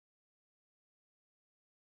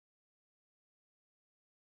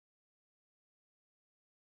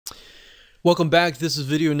Welcome back. This is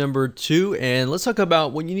video number 2, and let's talk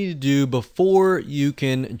about what you need to do before you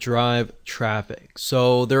can drive traffic.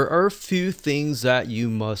 So there are a few things that you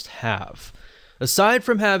must have. Aside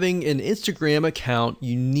from having an Instagram account,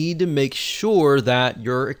 you need to make sure that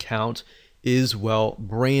your account is well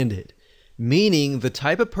branded, meaning the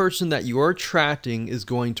type of person that you are attracting is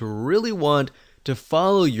going to really want to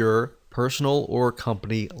follow your personal or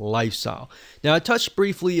company lifestyle. Now, I touched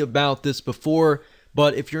briefly about this before,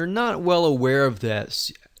 but if you're not well aware of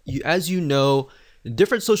this, as you know,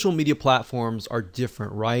 different social media platforms are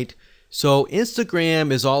different, right? So Instagram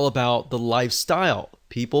is all about the lifestyle.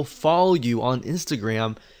 People follow you on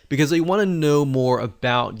Instagram because they want to know more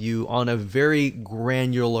about you on a very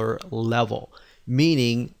granular level,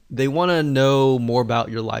 meaning they want to know more about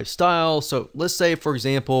your lifestyle. So let's say, for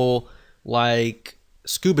example, like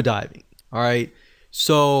scuba diving, all right?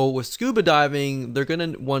 So with scuba diving, they're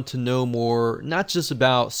going to want to know more, not just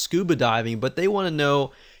about scuba diving, but they want to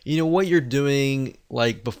know, what you're doing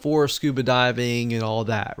like before scuba diving and all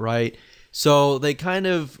that, right? So they kind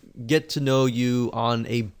of get to know you on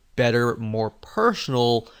a better, more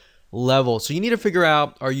personal level. So you need to figure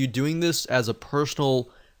out, are you doing this as a personal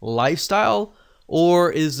lifestyle,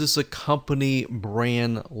 or is this a company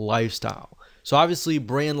brand lifestyle? So obviously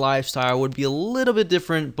brand lifestyle would be a little bit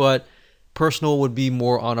different, but personal would be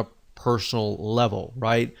more on a personal level,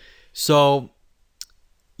 right? So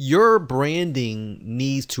your branding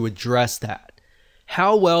needs to address that.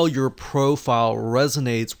 How well your profile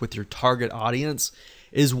resonates with your target audience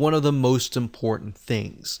is one of the most important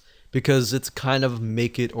things, because it's kind of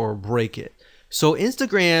make it or break it. So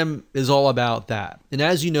Instagram is all about that. And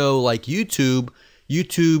as you know, like YouTube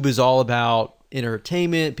is all about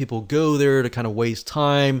entertainment. People go there to kind of waste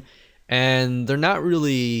time, and they're not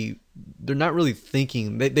really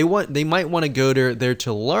thinking. They might want to go there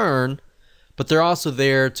to learn, but they're also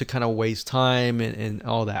there to kind of waste time and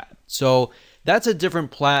all that. So that's a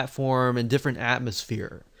different platform and different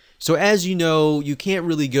atmosphere. So as you know, you can't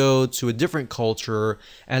really go to a different culture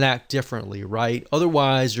and act differently, right?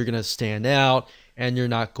 Otherwise, you're going to stand out and you're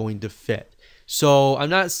not going to fit. So I'm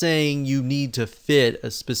not saying you need to fit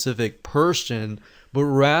a specific person, but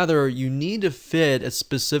rather you need to fit a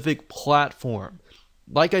specific platform.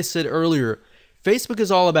 Like I said earlier, Facebook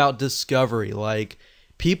is all about discovery. Like,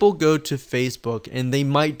 people go to Facebook and they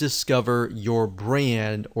might discover your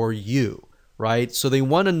brand or you, right? So they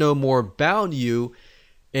want to know more about you,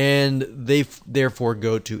 and they therefore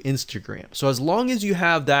go to Instagram. So as long as you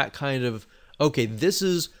have that kind of, okay, this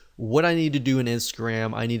is what I need to do in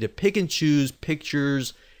Instagram. I need to pick and choose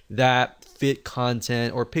pictures that fit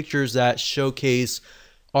content, or pictures that showcase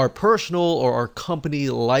our personal or our company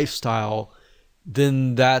lifestyle,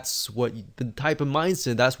 then that's what the type of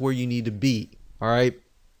mindset, that's where you need to be. All right.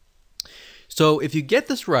 So if you get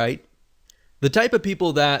this right, the type of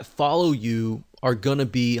people that follow you are going to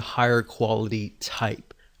be higher quality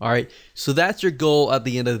type. All right. So that's your goal at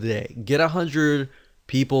the end of the day. Get 100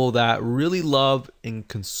 people that really love and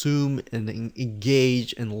consume and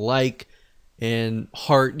engage and like and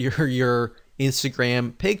heart your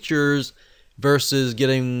Instagram pictures, versus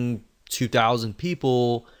getting 2,000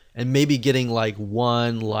 people and maybe getting like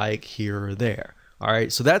one like here or there. All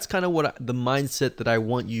right. So that's kind of what the mindset that I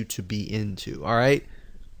want you to be into. All right.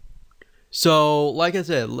 So like I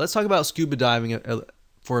said, let's talk about scuba diving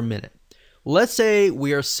for a minute. Let's say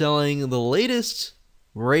we are selling the latest,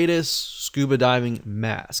 greatest scuba diving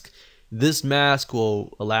mask. This mask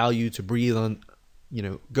will allow you to breathe on,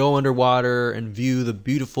 go underwater and view the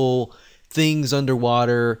beautiful things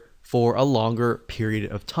underwater for a longer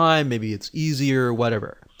period of time. Maybe it's easier,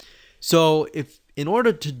 whatever. So in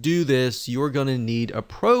order to do this, you're going to need a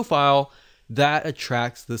profile that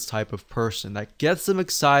attracts this type of person, that gets them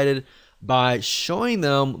excited by showing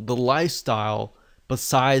them the lifestyle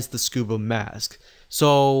besides the scuba mask.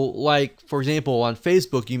 So like, for example, on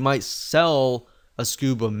Facebook, you might sell a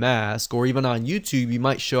scuba mask, or even on YouTube, you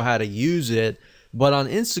might show how to use it. But on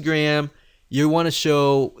Instagram, you want to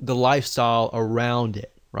show the lifestyle around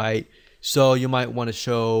it, right? So you might want to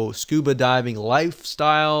show scuba diving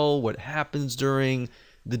lifestyle, what happens during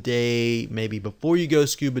the day, maybe before you go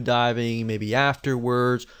scuba diving, maybe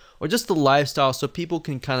afterwards, or just the lifestyle, so people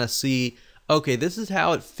can kind of see, okay, this is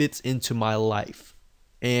how it fits into my life.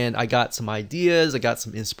 And I got some ideas, I got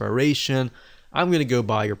some inspiration, I'm going to go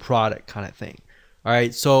buy your product, kind of thing. All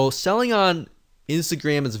right, so selling on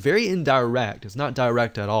Instagram is very indirect. It's not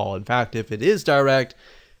direct at all. In fact, if it is direct,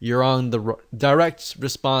 you're on the direct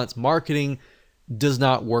response marketing does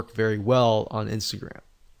not work very well on Instagram,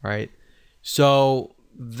 right? So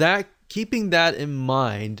keeping that in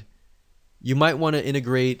mind, you might want to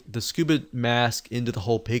integrate the scuba mask into the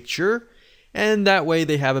whole picture. And that way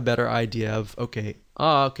they have a better idea of, okay,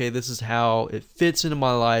 okay, this is how it fits into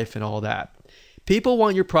my life and all that. People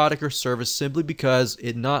want your product or service simply because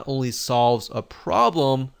it not only solves a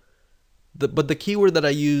problem, but the keyword that I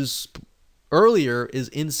used earlier is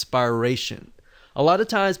inspiration. A lot of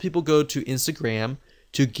times people go to Instagram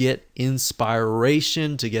to get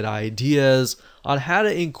inspiration, to get ideas on how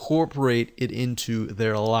to incorporate it into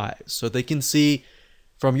their lives. So they can see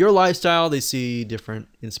from your lifestyle, they see different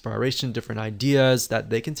inspiration, different ideas that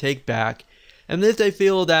they can take back. And if they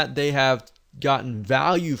feel that they have gotten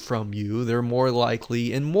value from you, they're more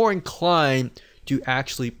likely and more inclined to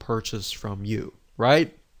actually purchase from you,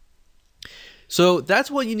 right? So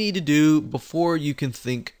that's what you need to do before you can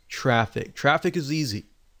think traffic. Traffic is easy,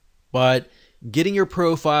 but getting your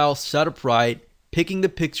profile set up right, picking the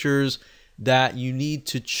pictures that you need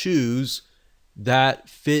to choose that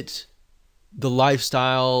fit the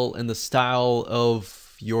lifestyle and the style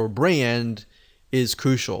of your brand is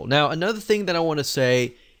crucial. Now, another thing that I want to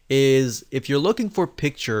say is if you're looking for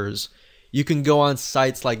pictures, you can go on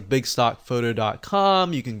sites like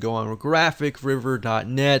bigstockphoto.com, you can go on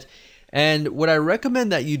graphicriver.net, and what I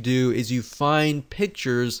recommend that you do is you find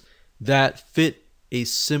pictures that fit a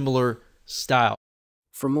similar style.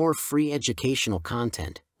 For more free educational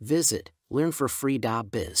content, visit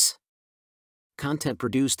learnforfree.biz. Content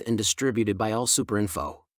produced and distributed by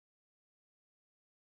AllSuperInfo.